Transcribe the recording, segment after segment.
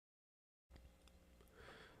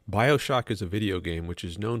BioShock is a video game which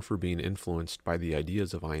is known for being influenced by the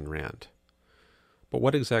ideas of Ayn Rand. But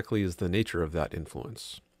what exactly is the nature of that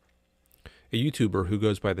influence? A YouTuber who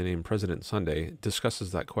goes by the name President Sunday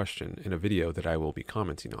discusses that question in a video that I will be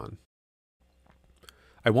commenting on.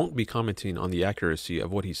 I won't be commenting on the accuracy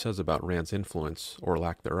of what he says about Rand's influence, or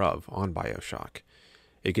lack thereof, on BioShock,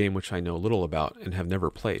 a game which I know little about and have never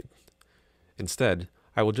played. Instead,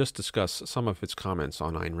 I will just discuss some of his comments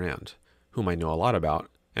on Ayn Rand, whom I know a lot about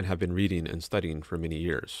and have been reading and studying for many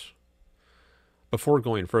years. Before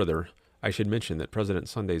going further, I should mention that President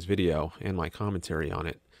Sunday's video and my commentary on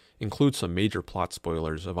it include some major plot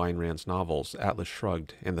spoilers of Ayn Rand's novels Atlas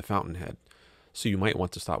Shrugged and The Fountainhead, so you might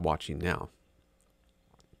want to stop watching now.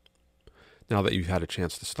 Now that you've had a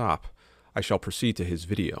chance to stop, I shall proceed to his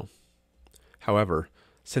video. However,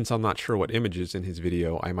 since I'm not sure what images in his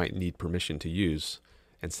video I might need permission to use,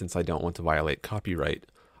 and since I don't want to violate copyright,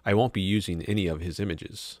 I won't be using any of his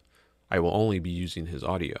images. I will only be using his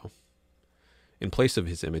audio. In place of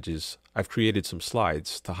his images, I've created some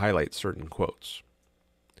slides to highlight certain quotes.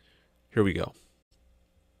 Here we go.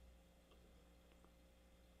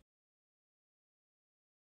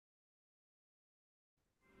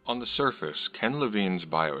 On the surface, Ken Levine's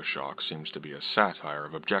BioShock seems to be a satire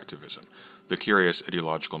of objectivism, the curious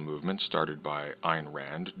ideological movement started by Ayn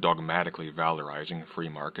Rand, dogmatically valorizing free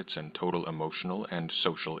markets and total emotional and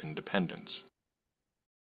social independence.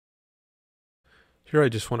 Here I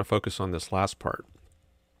just want to focus on this last part.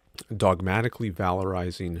 Dogmatically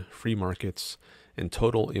valorizing free markets and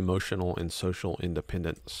total emotional and social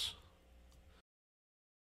independence.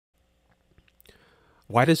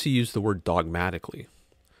 Why does he use the word dogmatically?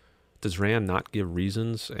 Does Rand not give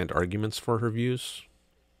reasons and arguments for her views?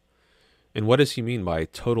 And what does he mean by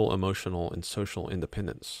total emotional and social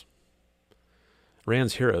independence?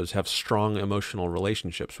 Rand's heroes have strong emotional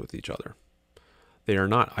relationships with each other. They are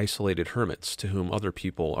not isolated hermits to whom other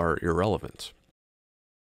people are irrelevant.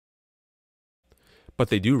 But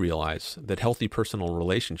they do realize that healthy personal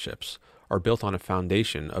relationships are built on a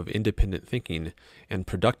foundation of independent thinking and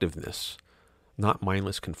productiveness, not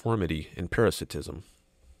mindless conformity and parasitism.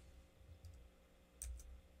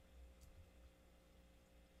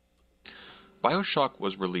 BioShock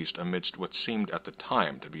was released amidst what seemed at the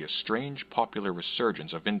time to be a strange popular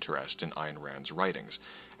resurgence of interest in Ayn Rand's writings,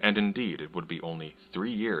 and indeed it would be only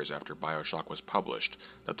 3 years after BioShock was published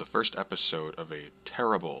that the first episode of a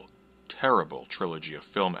terrible trilogy of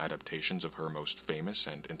film adaptations of her most famous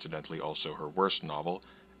and incidentally also her worst novel,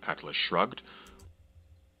 Atlas Shrugged.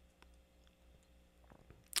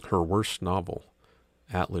 Her worst novel,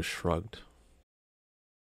 Atlas Shrugged.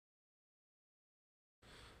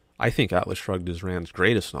 I think Atlas Shrugged is Rand's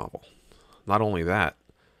greatest novel. Not only that,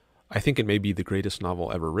 I think it may be the greatest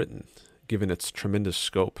novel ever written, given its tremendous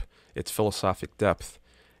scope, its philosophic depth,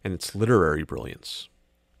 and its literary brilliance.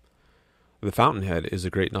 The Fountainhead is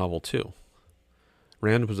a great novel too.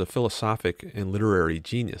 Rand was a philosophic and literary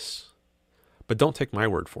genius. But don't take my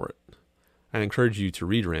word for it. I encourage you to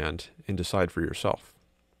read Rand and decide for yourself.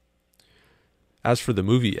 As for the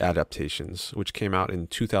movie adaptations, which came out in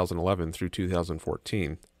 2011 through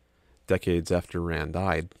 2014, decades after Rand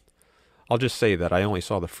died, I'll just say that I only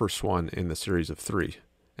saw the first one in the series of 3,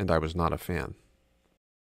 and I was not a fan.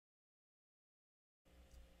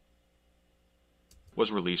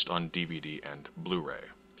 Was released on DVD and Blu-ray.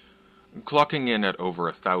 Clocking in at over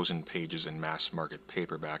 1,000 pages in mass-market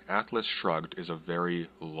paperback, Atlas Shrugged is a very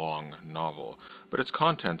long novel, but its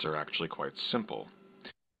contents are actually quite simple.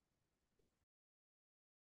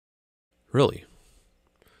 Really?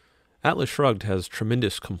 Atlas Shrugged has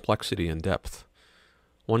tremendous complexity and depth.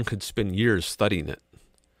 One could spend years studying it.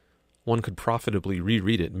 One could profitably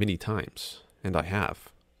reread it many times, and I have.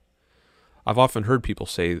 I've often heard people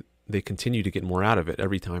say they continue to get more out of it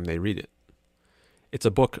every time they read it. It's a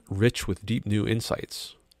book rich with deep new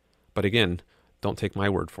insights. But again, don't take my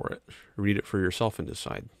word for it. Read it for yourself and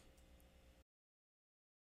decide.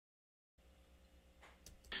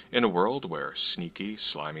 In a world where sneaky,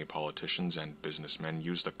 slimy politicians and businessmen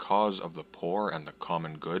use the cause of the poor and the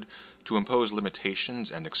common good to impose limitations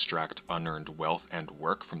and extract unearned wealth and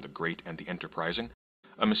work from the great and the enterprising,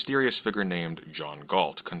 a mysterious figure named John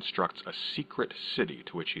Galt constructs a secret city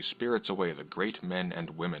to which he spirits away the great men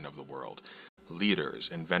and women of the world, leaders,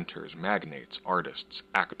 inventors, magnates, artists,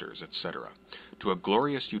 actors, etc., to a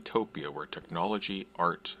glorious utopia where technology,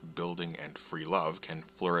 art, building, and free love can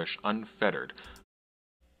flourish unfettered.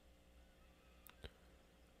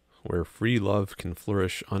 Where free love can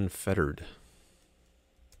flourish unfettered.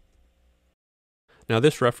 Now,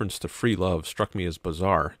 this reference to free love struck me as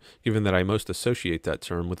bizarre, given that I most associate that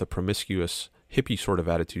term with a promiscuous, hippie sort of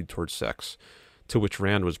attitude towards sex, to which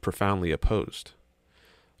Rand was profoundly opposed.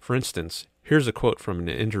 For instance, here's a quote from an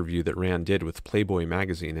interview that Rand did with Playboy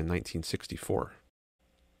magazine in 1964.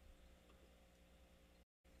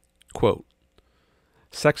 Quote,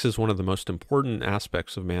 "Sex is one of the most important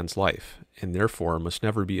aspects of man's life, and therefore must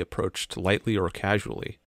never be approached lightly or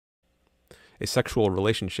casually. A sexual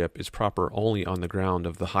relationship is proper only on the ground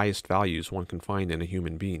of the highest values one can find in a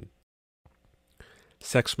human being.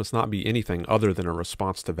 Sex must not be anything other than a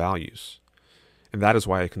response to values, and that is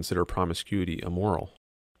why I consider promiscuity immoral.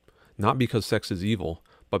 Not because sex is evil,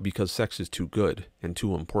 but because sex is too good and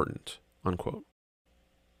too important." Unquote.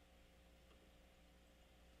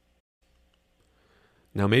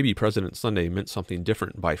 Now maybe President Sunday meant something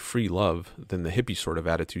different by free love than the hippie sort of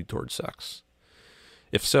attitude towards sex.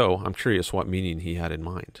 If so, I'm curious what meaning he had in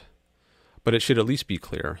mind. But it should at least be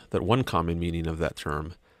clear that one common meaning of that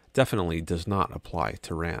term definitely does not apply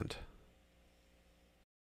to Rand.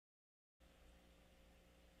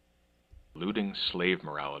 Looting slave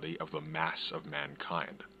morality of the mass of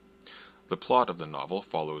mankind. The plot of the novel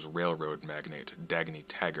follows railroad magnate Dagny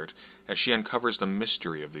Taggart as she uncovers the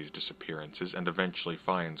mystery of these disappearances and eventually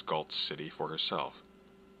finds Galt's City for herself.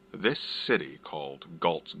 This city, called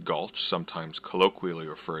Galt's Gulch, sometimes colloquially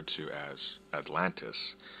referred to as Atlantis,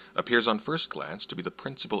 appears on first glance to be the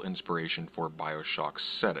principal inspiration for BioShock's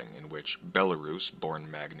setting, in which Belarus-born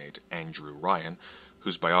magnate Andrew Ryan,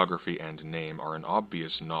 whose biography and name are an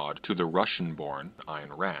obvious nod to the Russian-born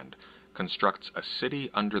Ayn Rand, constructs a city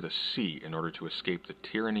under the sea in order to escape the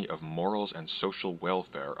tyranny of morals and social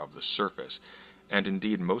welfare of the surface, and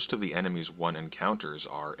indeed most of the enemies one encounters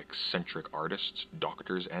are eccentric artists,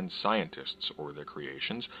 doctors, and scientists, or their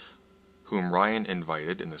creations, whom Ryan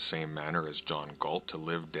invited in the same manner as John Galt to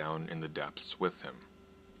live down in the depths with him.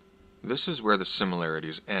 This is where the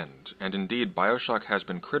similarities end, and indeed BioShock has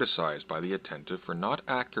been criticized by the attentive for not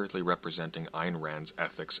accurately representing Ayn Rand's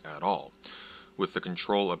ethics at all, with the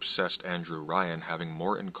control-obsessed Andrew Ryan having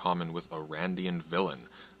more in common with a Randian villain,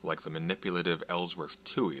 like the manipulative Ellsworth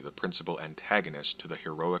Toohey, the principal antagonist to the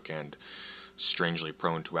heroic and strangely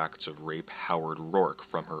prone to acts of rape Howard Rourke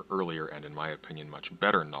from her earlier and, in my opinion, much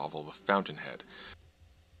better novel, The Fountainhead.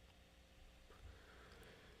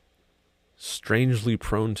 Strangely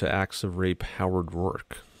prone to acts of rape Howard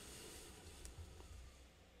Rourke.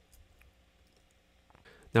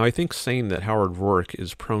 Now, I think saying that Howard Rourke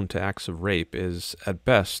is prone to acts of rape is, at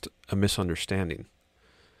best, a misunderstanding.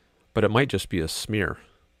 But it might just be a smear.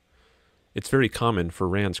 It's very common for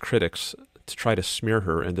Rand's critics to try to smear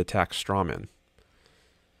her and attack strawmen.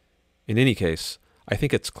 In any case, I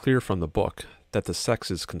think it's clear from the book that the sex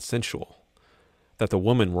is consensual, that the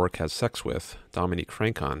woman Rourke has sex with, Dominique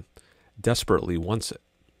Francon, desperately wants it.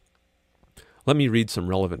 Let me read some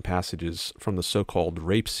relevant passages from the so-called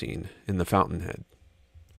rape scene in The Fountainhead.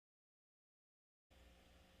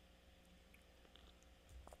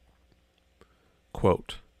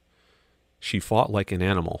 Quote, "She fought like an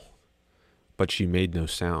animal, but she made no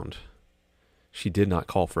sound. She did not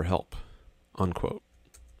call for help." Unquote.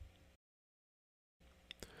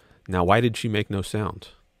 Now, why did she make no sound?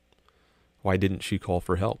 Why didn't she call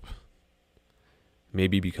for help?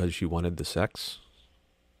 Maybe because she wanted the sex?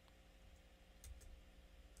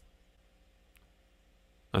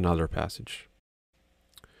 Another passage.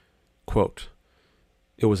 Quote,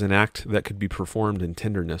 "It was an act that could be performed in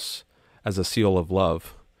tenderness, as a seal of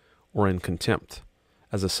love, or in contempt,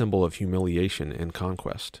 as a symbol of humiliation and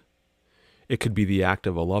conquest. It could be the act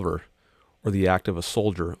of a lover, or the act of a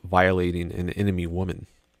soldier violating an enemy woman.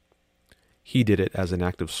 He did it as an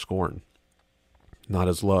act of scorn, not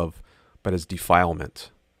as love, but as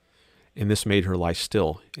defilement, and this made her lie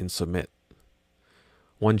still and submit.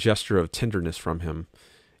 One gesture of tenderness from him,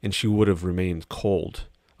 and she would have remained cold,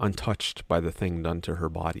 untouched by the thing done to her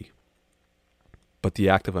body. But the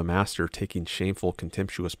act of a master taking shameful,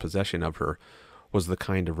 contemptuous possession of her was the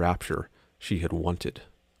kind of rapture she had wanted."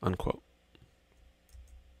 Unquote.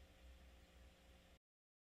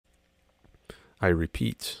 I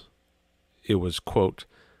repeat, it was, quote,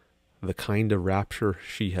 "the kind of rapture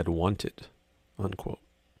she had wanted." Unquote.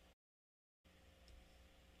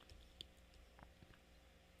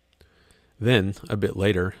 Then, a bit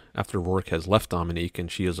later, after Rourke has left Dominique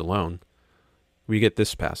and she is alone, we get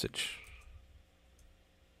this passage.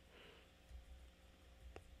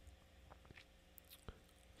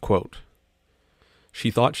 Quote, "She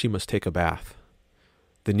thought she must take a bath.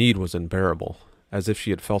 The need was unbearable, as if she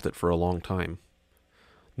had felt it for a long time.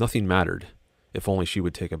 Nothing mattered, if only she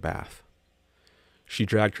would take a bath. She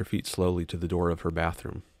dragged her feet slowly to the door of her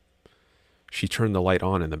bathroom. She turned the light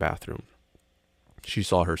on in the bathroom. She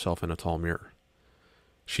saw herself in a tall mirror.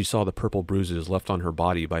 She saw the purple bruises left on her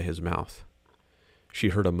body by his mouth. She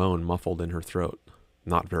heard a moan muffled in her throat,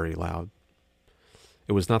 not very loud.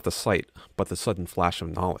 It was not the sight, but the sudden flash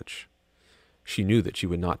of knowledge. She knew that she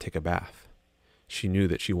would not take a bath. She knew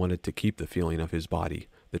that she wanted to keep the feeling of his body,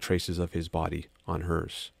 the traces of his body, on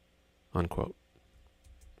hers. Unquote.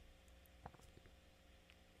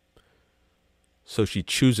 So she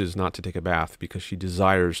chooses not to take a bath because she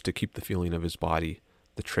desires to keep the feeling of his body,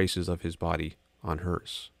 the traces of his body, on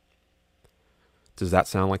hers. Does that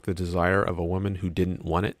sound like the desire of a woman who didn't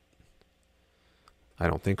want it? I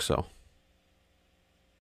don't think so.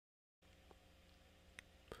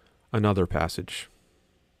 Another passage.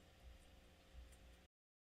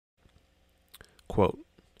 Quote,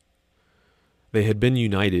 "They had been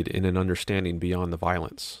united in an understanding beyond the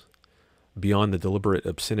violence, beyond the deliberate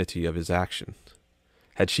obscenity of his action.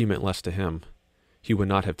 Had she meant less to him, he would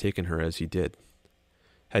not have taken her as he did.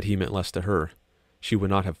 Had he meant less to her, she would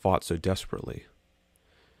not have fought so desperately.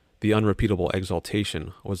 The unrepeatable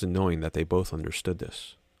exaltation was in knowing that they both understood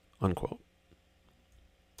this." Unquote.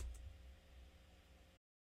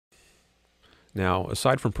 Now,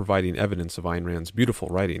 aside from providing evidence of Ayn Rand's beautiful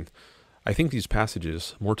writing, I think these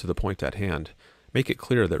passages, more to the point at hand, make it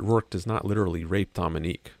clear that Rourke does not literally rape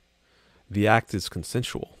Dominique. The act is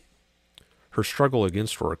consensual. Her struggle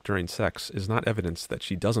against Rourke during sex is not evidence that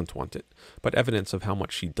she doesn't want it, but evidence of how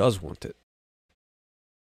much she does want it.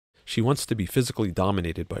 She wants to be physically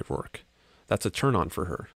dominated by Rourke. That's a turn-on for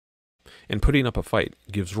her. And putting up a fight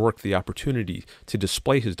gives Rourke the opportunity to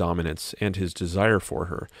display his dominance and his desire for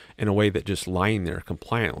her in a way that just lying there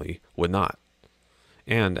compliantly would not.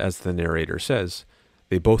 And, as the narrator says,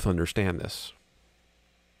 they both understand this.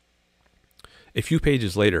 A few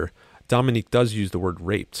pages later, Dominique does use the word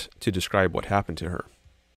raped to describe what happened to her.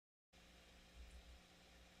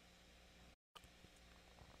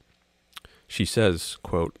 She says,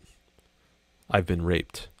 quote, "I've been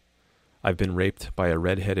raped. I've been raped by a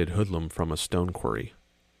red-headed hoodlum from a stone quarry."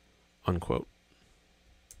 Unquote.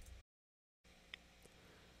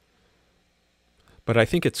 But I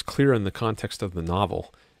think it's clear in the context of the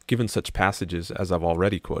novel, given such passages as I've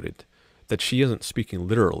already quoted, that she isn't speaking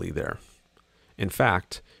literally there. In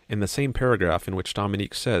fact, in the same paragraph in which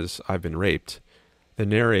Dominique says, "I've been raped," the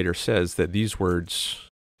narrator says that these words,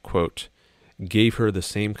 quote, "gave her the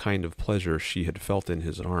same kind of pleasure she had felt in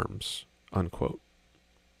his arms." Unquote.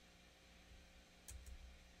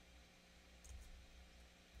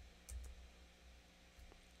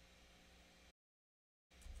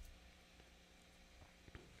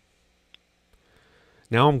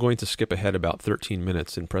 Now I'm going to skip ahead about 13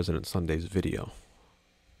 minutes in President Sunday's video.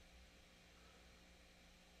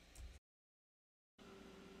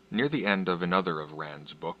 Near the end of another of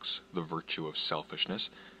Rand's books, The Virtue of Selfishness,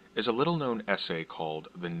 is a little-known essay called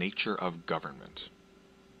The Nature of Government,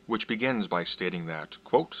 which begins by stating that,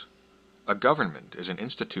 quote, "A government is an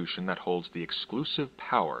institution that holds the exclusive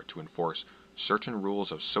power to enforce certain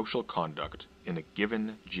rules of social conduct in a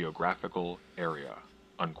given geographical area,"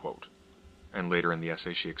 unquote. And later in the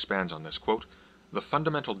essay she expands on this, quote, "The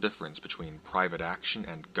fundamental difference between private action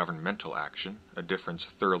and governmental action, a difference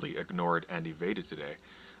thoroughly ignored and evaded today,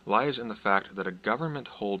 lies in the fact that a government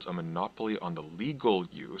holds a monopoly on the legal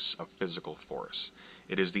use of physical force.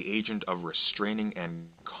 It is the agent of restraining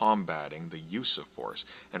and combating the use of force,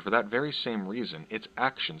 and for that very same reason, its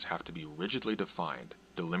actions have to be rigidly defined,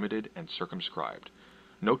 delimited, and circumscribed.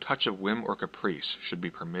 No touch of whim or caprice should be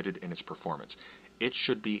permitted in its performance. It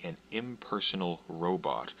should be an impersonal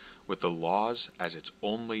robot, with the laws as its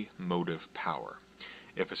only motive power.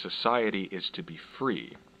 If a society is to be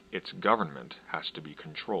free, its government has to be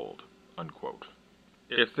controlled," unquote.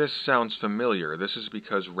 If this sounds familiar, this is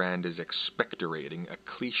because Rand is expectorating a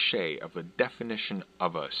cliché of the definition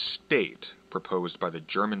of a state proposed by the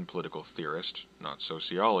German political theorist, not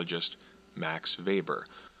sociologist, Max Weber.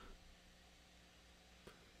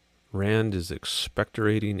 Rand is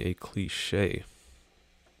expectorating a cliché.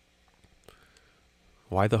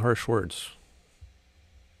 Why the harsh words?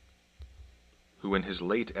 Who in his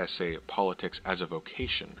late essay, Politics as a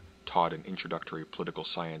Vocation, taught in introductory political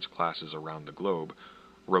science classes around the globe,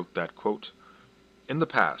 wrote that, quote, "In the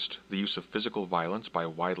past, the use of physical violence by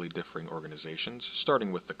widely differing organizations,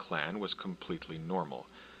 starting with the Klan, was completely normal.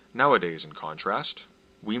 Nowadays, in contrast,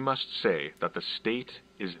 we must say that the state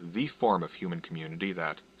is the form of human community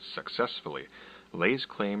that, successfully, lays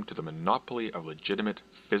claim to the monopoly of legitimate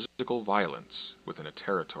physical violence within a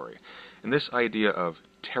territory. And this idea of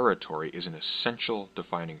territory is an essential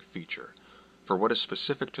defining feature. For what is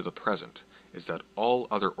specific to the present is that all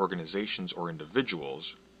other organizations or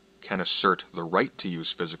individuals can assert the right to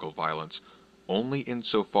use physical violence only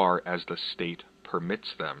insofar as the state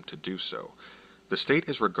permits them to do so. The state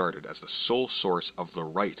is regarded as the sole source of the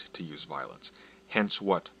right to use violence. Hence,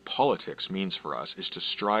 what politics means for us is to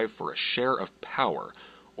strive for a share of power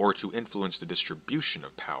or to influence the distribution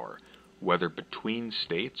of power, whether between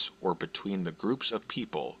states or between the groups of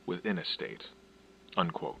people within a state."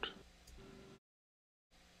 Unquote.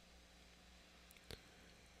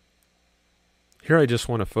 Here I just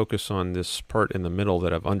want to focus on this part in the middle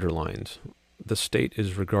that I've underlined. The state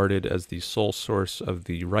is regarded as the sole source of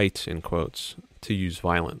the right, in quotes, to use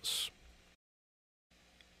violence.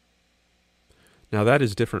 Now that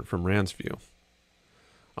is different from Rand's view.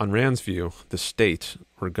 On Rand's view, the state,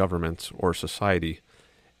 or government, or society,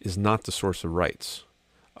 is not the source of rights,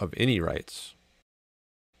 of any rights.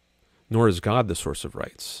 Nor is God the source of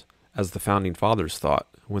rights, as the Founding Fathers thought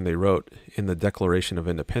when they wrote in the Declaration of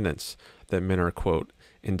Independence that men are, quote,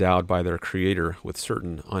 endowed by their Creator with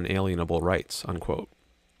certain unalienable rights, unquote.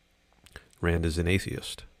 Rand is an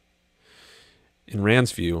atheist. In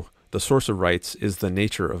Rand's view, the source of rights is the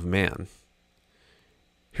nature of man.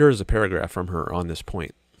 Here is a paragraph from her on this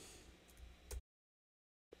point.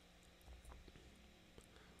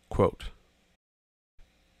 Quote,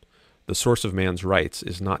 "The source of man's rights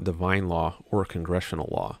is not divine law or congressional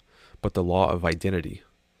law, but the law of identity.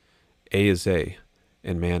 A is A,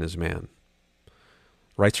 and man is man.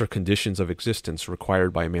 Rights are conditions of existence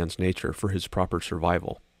required by man's nature for his proper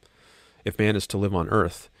survival. If man is to live on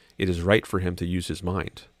earth, it is right for him to use his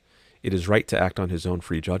mind. It is right to act on his own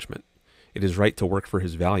free judgment. It is right to work for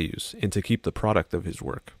his values and to keep the product of his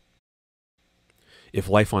work. If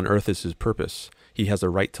life on earth is his purpose, he has a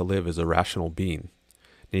right to live as a rational being.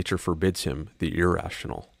 Nature forbids him the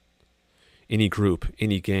irrational. Any group,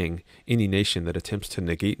 any gang, any nation that attempts to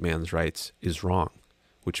negate man's rights is wrong,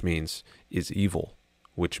 which means is evil,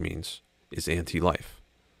 which means is anti-life."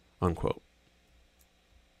 Unquote.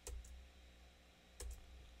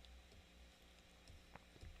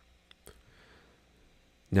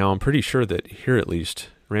 Now, I'm pretty sure that here at least,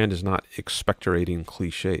 Rand is not expectorating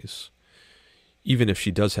cliches, even if she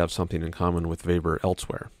does have something in common with Weber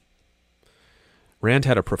elsewhere. Rand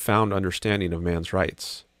had a profound understanding of man's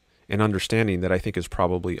rights, an understanding that I think is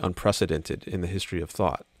probably unprecedented in the history of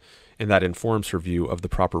thought, and that informs her view of the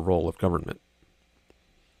proper role of government.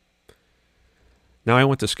 Now I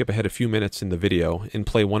want to skip ahead a few minutes in the video and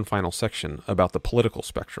play one final section about the political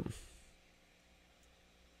spectrum.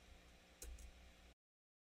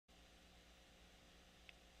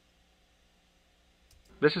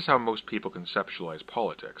 This is how most people conceptualize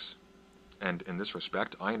politics, and in this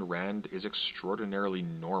respect, Ayn Rand is extraordinarily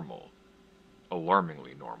normal,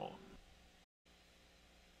 alarmingly normal.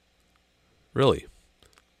 Really?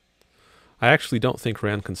 I actually don't think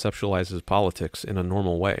Rand conceptualizes politics in a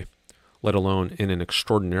normal way, let alone in an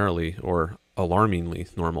extraordinarily or alarmingly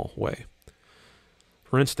normal way.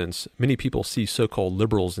 For instance, many people see so-called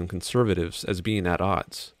liberals and conservatives as being at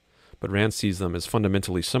odds, but Rand sees them as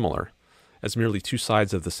fundamentally similar, as merely two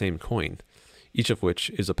sides of the same coin, each of which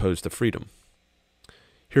is opposed to freedom.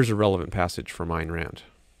 Here's a relevant passage from Ayn Rand.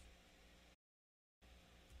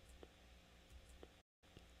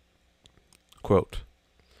 Quote,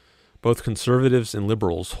 "Both conservatives and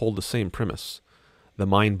liberals hold the same premise, the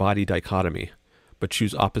mind-body dichotomy, but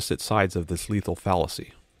choose opposite sides of this lethal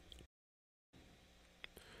fallacy.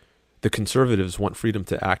 The conservatives want freedom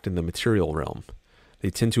to act in the material realm. They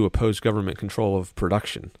tend to oppose government control of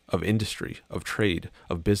production, of industry, of trade,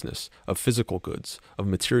 of business, of physical goods, of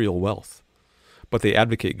material wealth. But they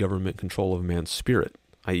advocate government control of man's spirit,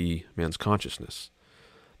 i.e., man's consciousness.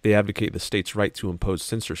 They advocate the state's right to impose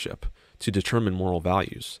censorship, to determine moral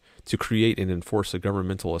values, to create and enforce a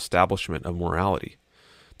governmental establishment of morality,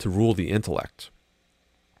 to rule the intellect.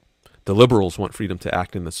 The liberals want freedom to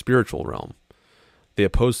act in the spiritual realm. They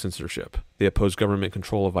oppose censorship. They oppose government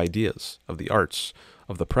control of ideas, of the arts,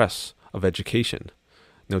 of the press, of education.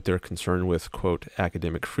 Note their concern with, quote,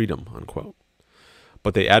 academic freedom, unquote.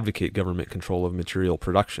 But they advocate government control of material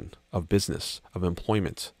production, of business, of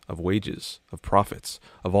employment, of wages, of profits,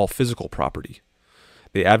 of all physical property.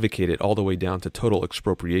 They advocate it all the way down to total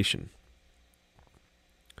expropriation.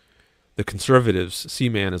 The conservatives see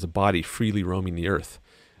man as a body freely roaming the earth,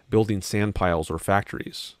 building sand piles or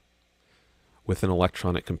factories, with an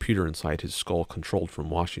electronic computer inside his skull controlled from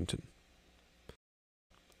Washington.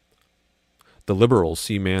 The liberals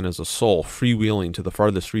see man as a soul freewheeling to the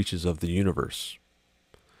farthest reaches of the universe,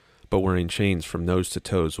 but wearing chains from nose to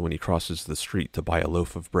toes when he crosses the street to buy a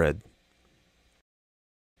loaf of bread.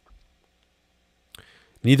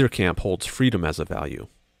 Neither camp holds freedom as a value.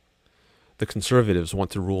 The conservatives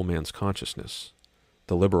want to rule man's consciousness,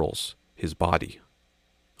 the liberals his body."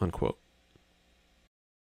 Unquote.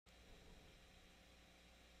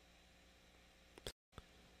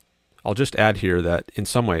 I'll just add here that in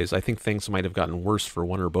some ways I think things might have gotten worse for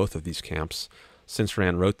one or both of these camps since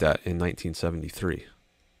Rand wrote that in 1973.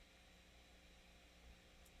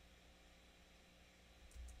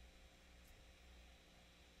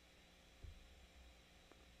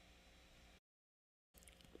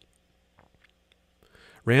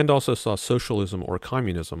 Rand also saw socialism or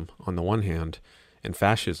communism on the one hand and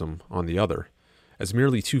fascism on the other as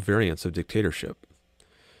merely two variants of dictatorship.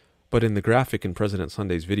 But in the graphic in President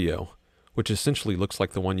Sunday's video, which essentially looks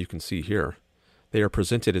like the one you can see here, they are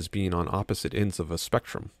presented as being on opposite ends of a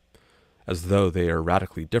spectrum, as though they are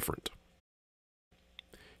radically different.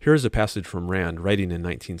 Here is a passage from Rand writing in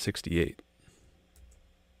 1968.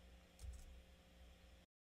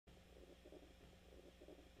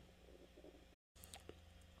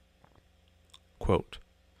 Quote,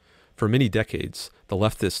 "For many decades, the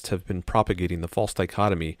leftists have been propagating the false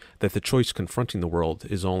dichotomy that the choice confronting the world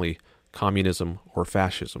is only communism or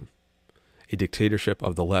fascism, a dictatorship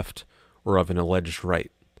of the left or of an alleged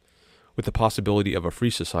right, with the possibility of a free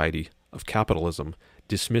society, of capitalism,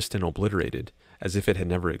 dismissed and obliterated as if it had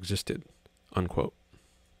never existed." Unquote.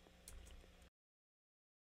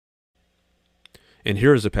 And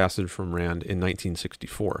here is a passage from Rand in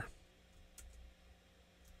 1964.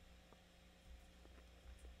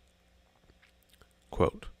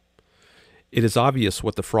 Quote, "It is obvious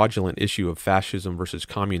what the fraudulent issue of fascism versus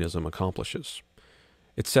communism accomplishes.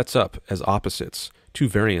 It sets up, as opposites, two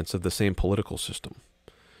variants of the same political system.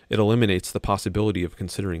 It eliminates the possibility of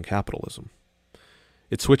considering capitalism.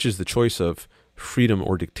 It switches the choice of freedom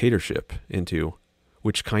or dictatorship into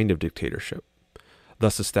which kind of dictatorship,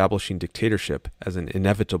 thus establishing dictatorship as an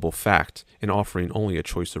inevitable fact and offering only a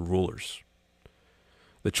choice of rulers.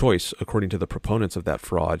 The choice, according to the proponents of that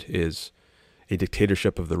fraud, is a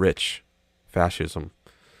dictatorship of the rich, fascism,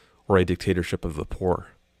 or a dictatorship of the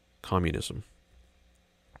poor, communism.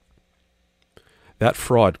 That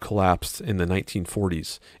fraud collapsed in the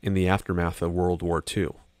 1940s in the aftermath of World War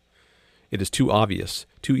II. It is too obvious,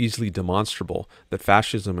 too easily demonstrable that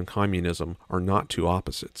fascism and communism are not two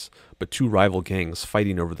opposites, but two rival gangs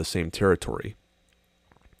fighting over the same territory.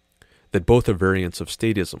 That both are variants of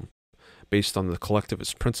statism, based on the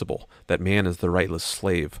collectivist principle that man is the rightless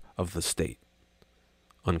slave of the state."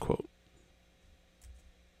 Unquote.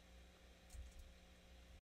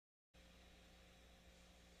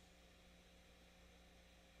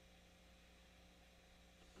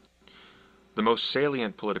 The most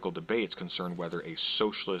salient political debates concern whether a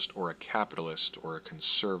socialist or a capitalist or a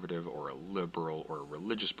conservative or a liberal or a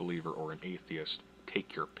religious believer or an atheist,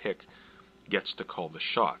 take your pick, gets to call the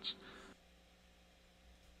shots.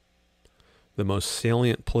 The most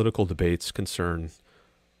salient political debates concern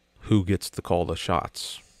who gets to call the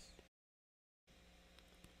shots.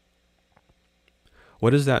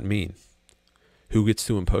 What does that mean? Who gets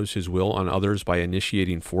to impose his will on others by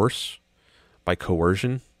initiating force? By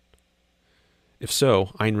coercion? If so,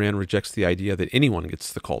 Ayn Rand rejects the idea that anyone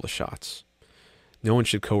gets to call the shots. No one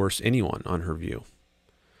should coerce anyone, on her view.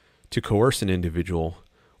 To coerce an individual,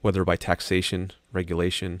 whether by taxation,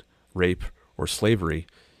 regulation, rape, or slavery,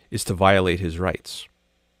 is to violate his rights.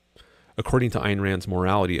 According to Ayn Rand's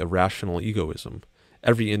morality of rational egoism,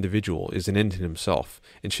 every individual is an end in himself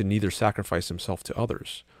and should neither sacrifice himself to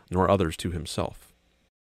others, nor others to himself.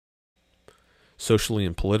 Socially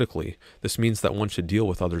and politically, this means that one should deal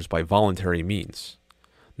with others by voluntary means,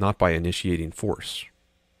 not by initiating force.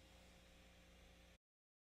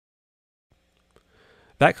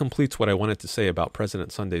 That completes what I wanted to say about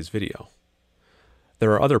President Sunday's video.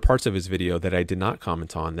 There are other parts of his video that I did not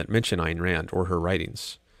comment on that mention Ayn Rand or her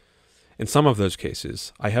writings. In some of those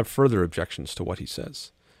cases, I have further objections to what he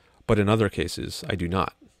says, but in other cases, I do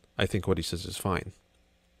not. I think what he says is fine.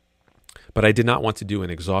 But I did not want to do an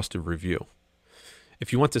exhaustive review.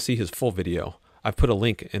 If you want to see his full video, I've put a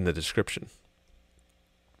link in the description.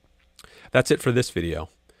 That's it for this video.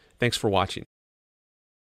 Thanks for watching.